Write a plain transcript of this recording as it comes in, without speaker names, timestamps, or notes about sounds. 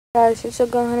Guys, it's your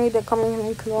girl Honey that coming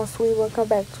here because I'm sweet. Welcome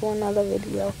back to another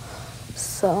video.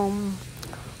 So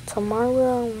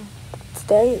tomorrow,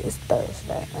 today is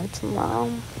Thursday, and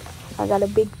tomorrow I got a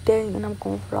big day and I'm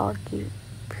gonna vlog it.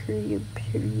 Period.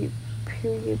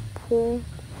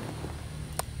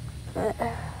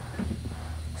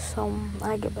 So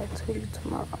I get back to you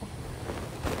tomorrow.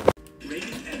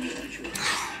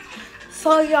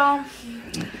 So y'all,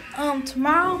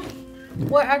 tomorrow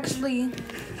we're actually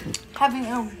having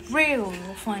a real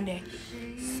fun day.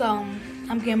 So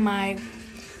I'm getting my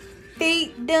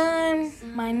feet done,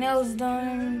 my nails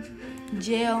done,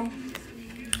 gel,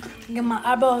 get my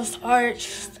eyebrows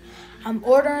arched. I'm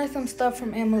ordering some stuff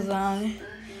from Amazon.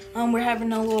 We're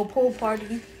having a little pool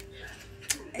party.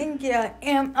 And yeah,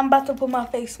 and I'm about to put my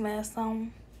face mask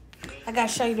on. I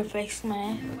gotta show you the face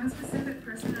mask. One specific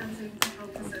person I'm saying to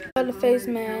focus it. The face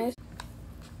mask.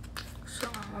 So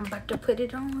I'm about to put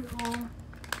it on.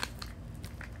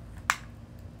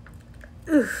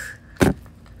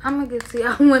 I'm gonna see.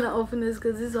 I want to open this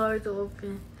because it's hard to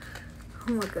open.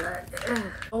 Oh my god.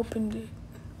 Opened it.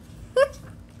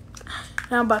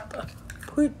 Now I'm about to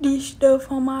put this stuff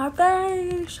on my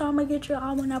face. So I'm gonna get you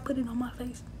all when I put it on my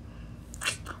face.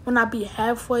 When I be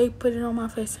halfway, put it on my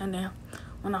face, and then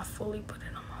when I fully put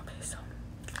it on my face.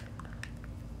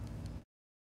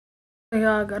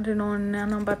 Y'all got it on now.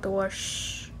 I'm about to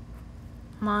wash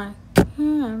my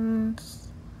hands.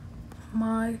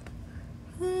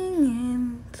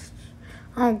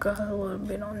 Oh god, a little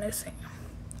bit on this hand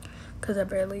because I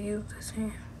barely use this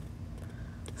hand.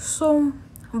 So I'm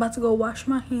about to go wash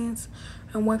my hands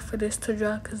and wait for this to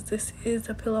dry because this is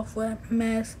a peel off wet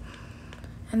mask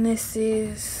and this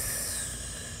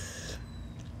is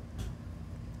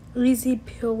easy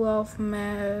peel off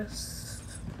mask.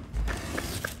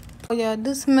 Oh yeah,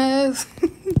 this mask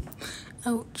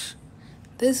ouch,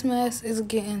 this mask is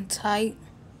getting tight.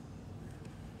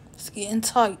 It's getting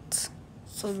tight.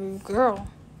 So girl,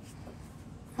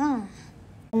 while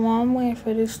I'm waiting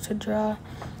for this to dry,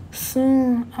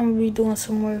 soon I'm gonna be doing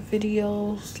some more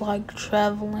videos like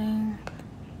traveling.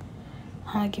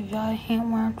 I'm gonna give y'all a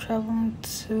hint where I'm traveling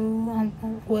to.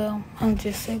 I'm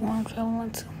just saying where I'm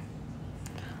traveling to.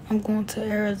 I'm going to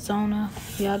Arizona.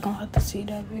 Y'all gonna have to see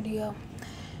that video.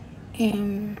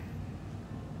 And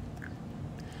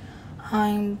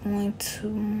I'm going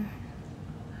to,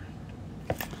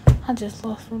 I just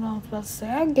lost what I was about to say.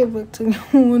 I'll get back to you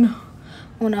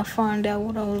when I find out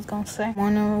what I was gonna say.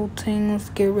 Morning routines,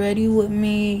 get ready with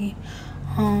me.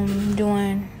 I'm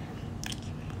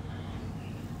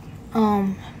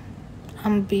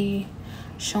gonna be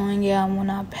showing y'all when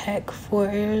I pack for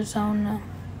Arizona.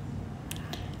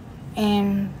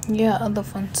 And yeah, other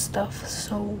fun stuff.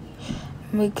 So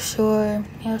make sure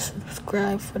y'all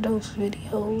subscribe for those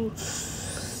videos.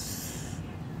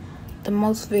 The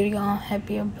most video I'm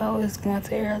happy about is going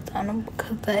to Arizona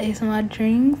because that is my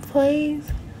dream place.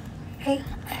 Hey.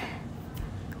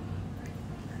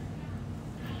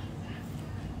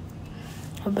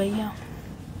 But yeah,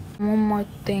 one more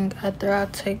thing after I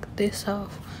take this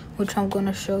off, which I'm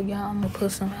gonna show y'all. I'm gonna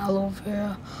put some aloe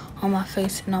vera on my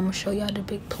face and I'm gonna show y'all the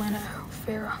big plant of aloe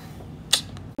vera.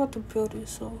 I'm about to peel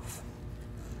this off.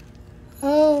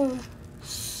 Oh.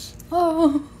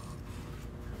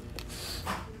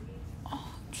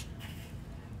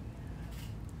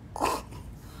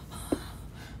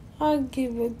 I'll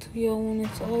get back to y'all when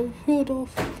it's all peeled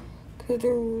off because it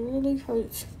really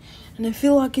hurts. And I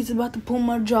feel like it's about to pull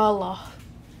my jaw off.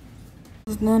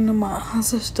 None of my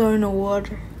eyes are starting to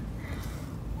water.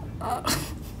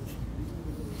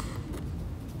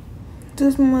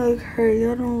 This might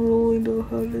hurt. I don't really know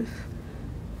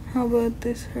how bad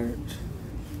this hurts.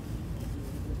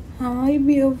 I might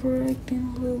be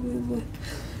overacting a little bit, but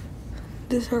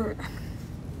this hurt.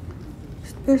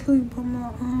 Especially by my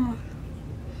eyes.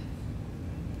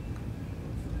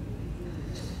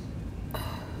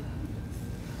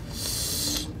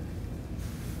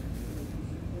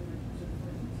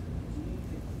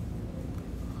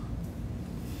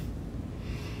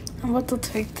 I'm about to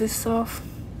take this off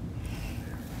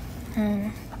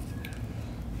and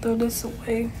throw this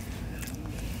away.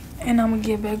 And I'm gonna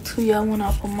get back to y'all when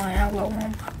I put my aloe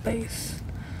on my face.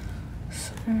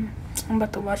 So I'm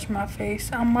about to wash my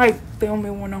face. I might film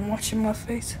it when I'm washing my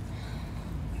face.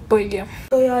 But yeah.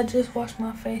 So y'all, I just washed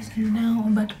my face and now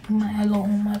I'm about to put my aloe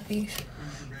on my face.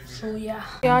 So yeah.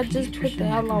 Y'all just put the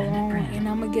aloe on and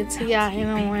I'm gonna get to y'all in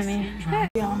the morning.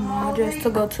 Y'all know just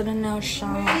to go to the nail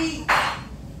shop.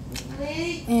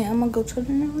 And I'm gonna go to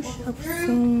the nail shop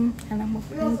soon and I'm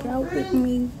gonna hang out with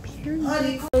me,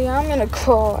 period. So yeah, I'm in a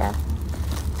car.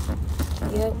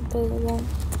 Yep,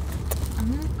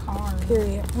 I'm in a car.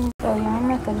 Period. So yeah,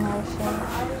 I'm at the nail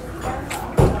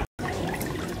shop.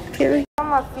 Period. Got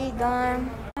my feet done.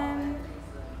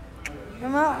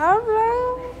 And my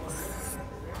eyebrows.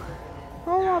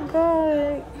 Oh my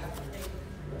god.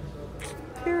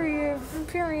 Period.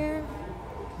 Period.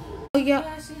 Oh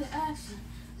yeah.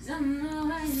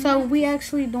 So we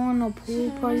actually doing a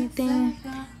pool party thing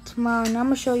tomorrow, and I'm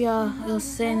gonna show y'all us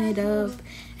setting it up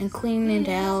and cleaning it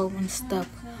out and stuff.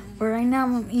 But right now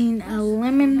I'm eating a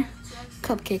lemon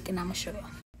cupcake, and I'm gonna show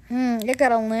y'all. It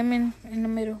got a lemon in the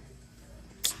middle.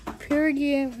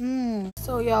 Period.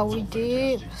 So y'all, we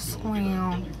did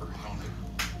swim,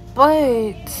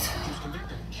 but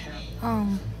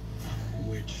I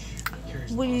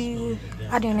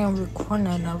didn't even record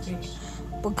none of it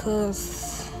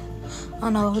because I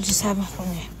don't know, I was just having fun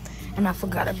and I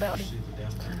forgot about it.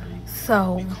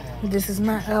 So this is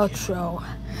my outro.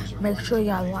 Make sure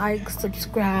y'all like,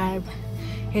 subscribe,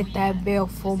 hit that bell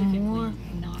for more,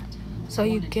 so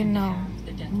you can know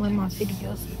when my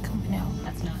videos are coming out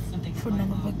for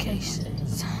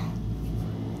notifications.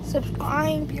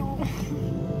 Subscribe, y'all.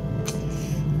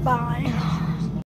 Bye.